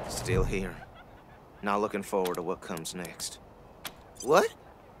 Still here. Not looking forward to what comes next. What?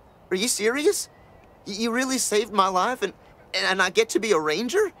 Are you serious? You really saved my life and I get to be a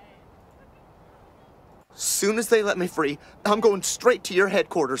ranger? Soon as they let me free, I'm going straight to your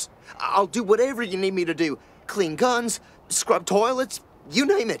headquarters. I'll do whatever you need me to do. Clean guns, scrub toilets, you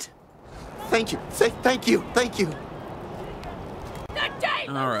name it. Thank you. Thank you. Thank you.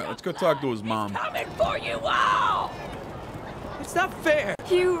 All right, let's go talk to his mom. Coming for you all! It's not fair.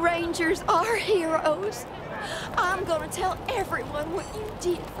 You Rangers are heroes. I'm gonna tell everyone what you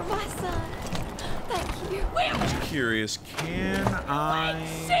did for my son. Thank you. Just curious, can I...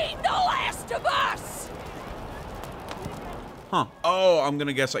 Seen the last of us! Huh. Oh, I'm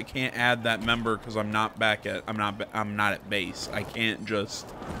gonna guess I can't add that member because I'm not at base. I can't just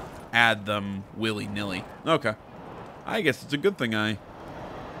add them willy-nilly. Okay. I guess it's a good thing I'm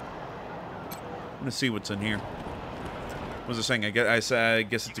gonna see what's in here. What was I saying? I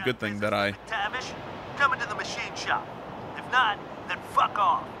guess it's a good thing that I... Tavish, come into the machine shop. If not, then fuck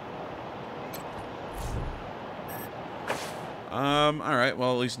off. Alright,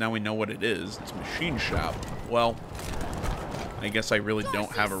 well, at least now we know what it is. It's a machine shop. Well, I guess I really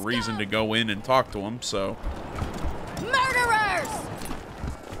don't have a reason to go in and talk to him, so... Murderers!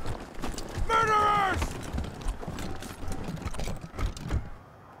 Murderers!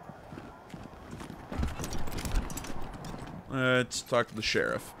 Let's talk to the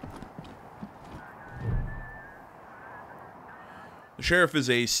sheriff. The sheriff is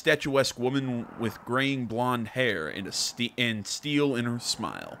a statuesque woman with graying blonde hair and steel in her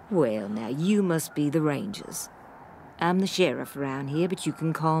smile. Well, now you must be the Rangers. I'm the sheriff around here, but you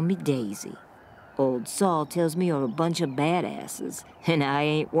can call me Daisy. Old Saul tells me you're a bunch of badasses, and I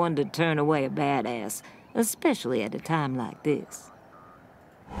ain't one to turn away a badass, especially at a time like this.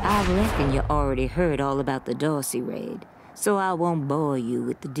 I reckon you already heard all about the Dorsey raid, so I won't bore you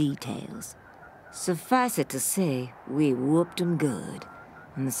with the details. Suffice it to say, we whooped 'em good,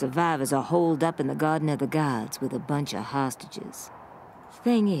 and the survivors are holed up in the Garden of the Gods with a bunch of hostages.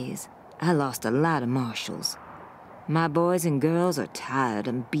 Thing is, I lost a lot of marshals. My boys and girls are tired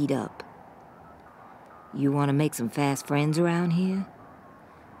and beat up. You want to make some fast friends around here?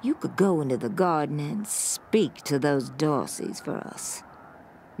 You could go into the garden and speak to those Dorseys for us.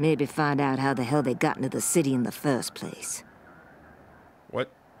 Maybe find out how the hell they got into the city in the first place.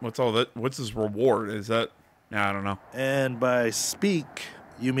 What? What's all that? What's his reward? Is that... Nah, I don't know. And by speak,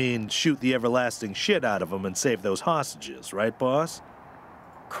 you mean shoot the everlasting shit out of them and save those hostages, right, boss?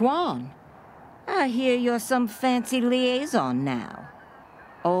 Quan, I hear you're some fancy liaison now.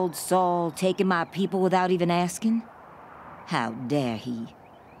 Old Saul taking my people without even asking? How dare he?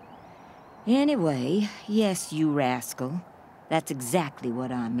 Anyway, yes, you rascal. That's exactly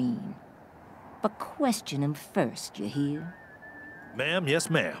what I mean. But question him first, you hear? Ma'am, yes,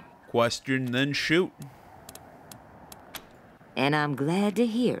 ma'am. Question, then shoot. And I'm glad to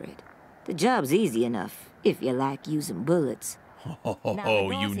hear it. The job's easy enough, if you like using bullets. Oh,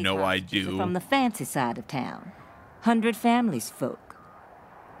 you know I do. From the fancy side of town. 100 families folk.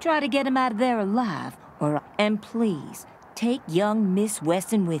 Try to get 'em out of there alive, and please, take young Miss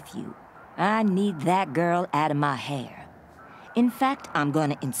Weston with you. I need that girl out of my hair. In fact, I'm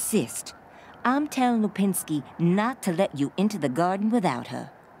gonna insist. I'm telling Lupinski not to let you into the garden without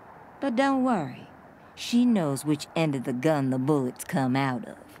her. But don't worry. She knows which end of the gun the bullets come out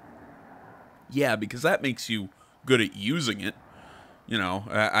of. Yeah, because that makes you good at using it. You know,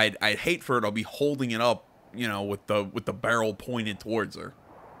 I'd hate for her to be holding it up, you know, with the barrel pointed towards her.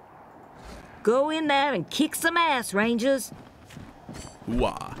 Go in there and kick some ass, Rangers.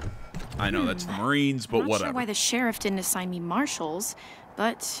 Hoo-ah. I know that's the Marines, but I'm not whatever. sure why the sheriff didn't assign me marshals,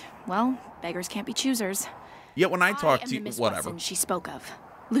 but, well, beggars can't be choosers. Yet when I talk am to you, the Miss whatever. Wesson she spoke of.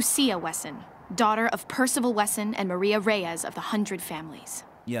 Lucia Wesson, daughter of Percival Wesson and Maria Reyes of the 100 Families.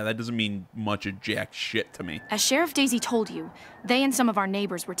 Yeah, that doesn't mean much of jack shit to me. As Sheriff Daisy told you, they and some of our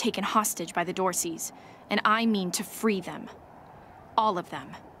neighbors were taken hostage by the Dorseys, and I mean to free them. All of them.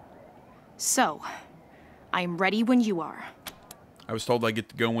 So, I am ready when you are. I was told I get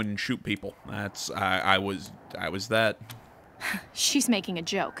to go in and shoot people. I was that. She's making a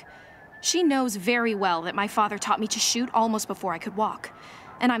joke. She knows very well that my father taught me to shoot almost before I could walk.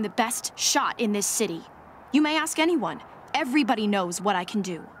 And I'm the best shot in this city. You may ask anyone. Everybody knows what I can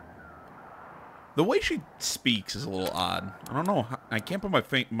do. The way she speaks is a little odd. I don't know. I can't put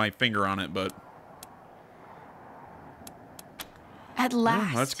my finger on it, but... At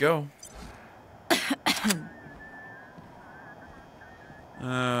last. Let's go.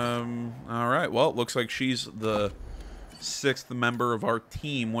 All right. Well, it looks like she's the 6th member of our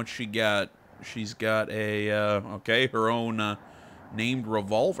team. What's she got? She's got a, okay, her own named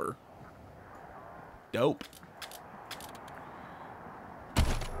revolver. Dope.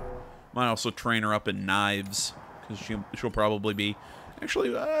 Might also train her up in knives, because she'll probably be... Actually,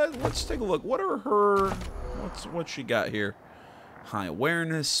 let's take a look. What are her... What's she got here? High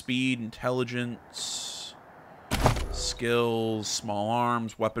awareness, speed, intelligence, skills, small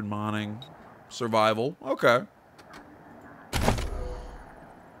arms, weapon modding, survival. Okay.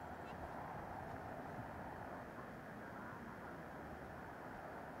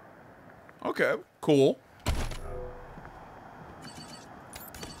 Okay, cool.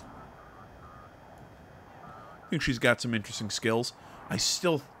 I think she's got some interesting skills. I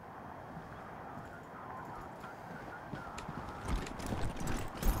still...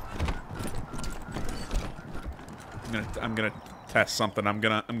 I'm gonna test something. I'm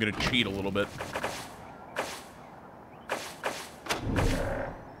gonna cheat a little bit.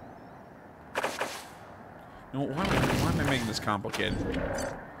 You know, why am I making this complicated?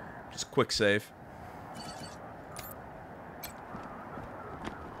 Just quick save.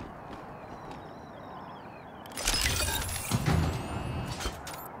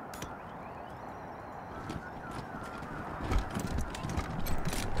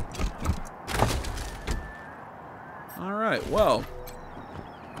 Alright, well.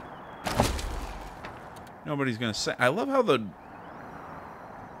 Nobody's gonna say... I love how the...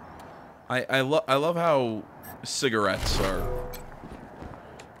 I love how cigarettes are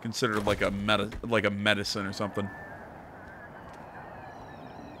considered like a medicine or something.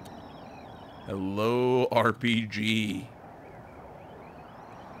 Hello, RPG.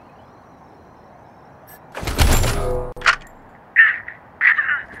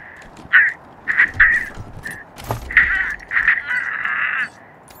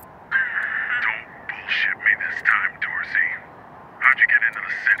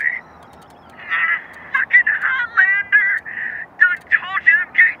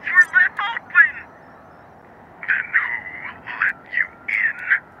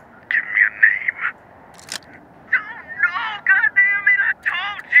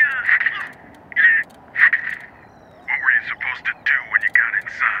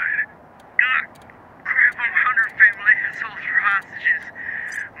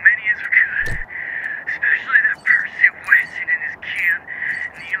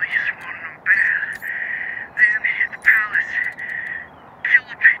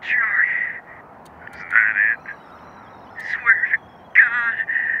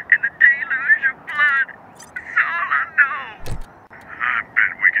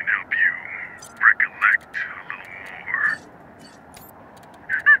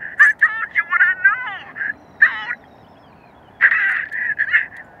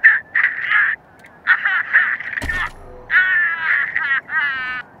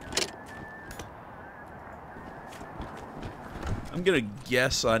 I'm gonna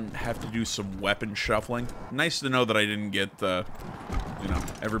guess I'd have to do some weapon shuffling. Nice to know that I didn't get, you know,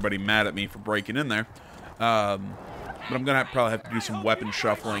 everybody mad at me for breaking in there. But I'm gonna probably have to do some weapon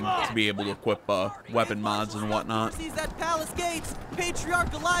shuffling to be able to equip weapon mods and whatnot. Sees that palace gates,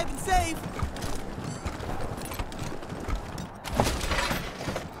 Patriarch alive and safe.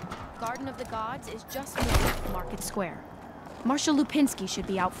 Garden of the Gods is just north of Market Square. Marshal Lupinski should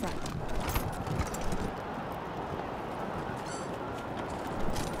be out front.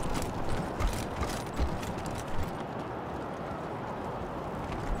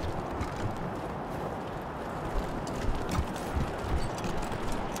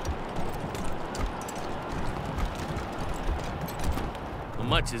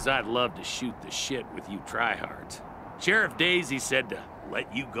 much as I'd love to shoot the shit with you tryhards, Sheriff Daisy said to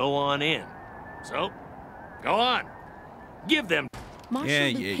let you go on in. So, go on. Give them... Marshal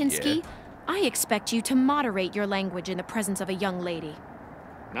Lupinski, I expect you to moderate your language in the presence of a young lady.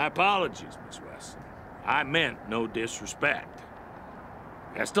 My apologies, Miss Weston. I meant no disrespect.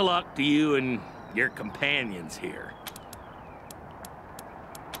 Best of luck to you and your companions here.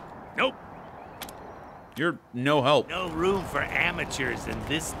 Nope. You're no help. No room for amateurs in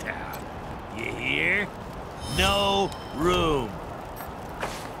this town. You hear? No room.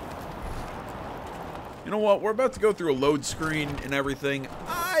 You know what? We're about to go through a load screen and everything.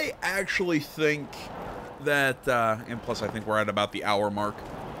 I actually think that, and plus I think we're at about the hour mark.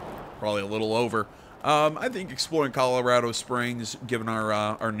 Probably a little over. I think exploring Colorado Springs, given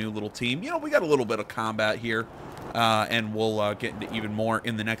our new little team, you know, we got a little bit of combat here, and we'll get into even more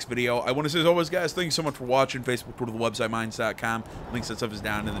in the next video. I want to say, as always, guys, thank you so much for watching. Facebook, Twitter, the website, Minds.com. Links and stuff is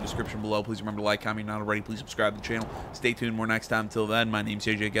down in the description below. Please remember to like, comment, not already. Please subscribe to the channel. Stay tuned more next time. Until then, my name's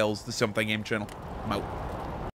JJ Gels, the Something Game Channel. I'm out.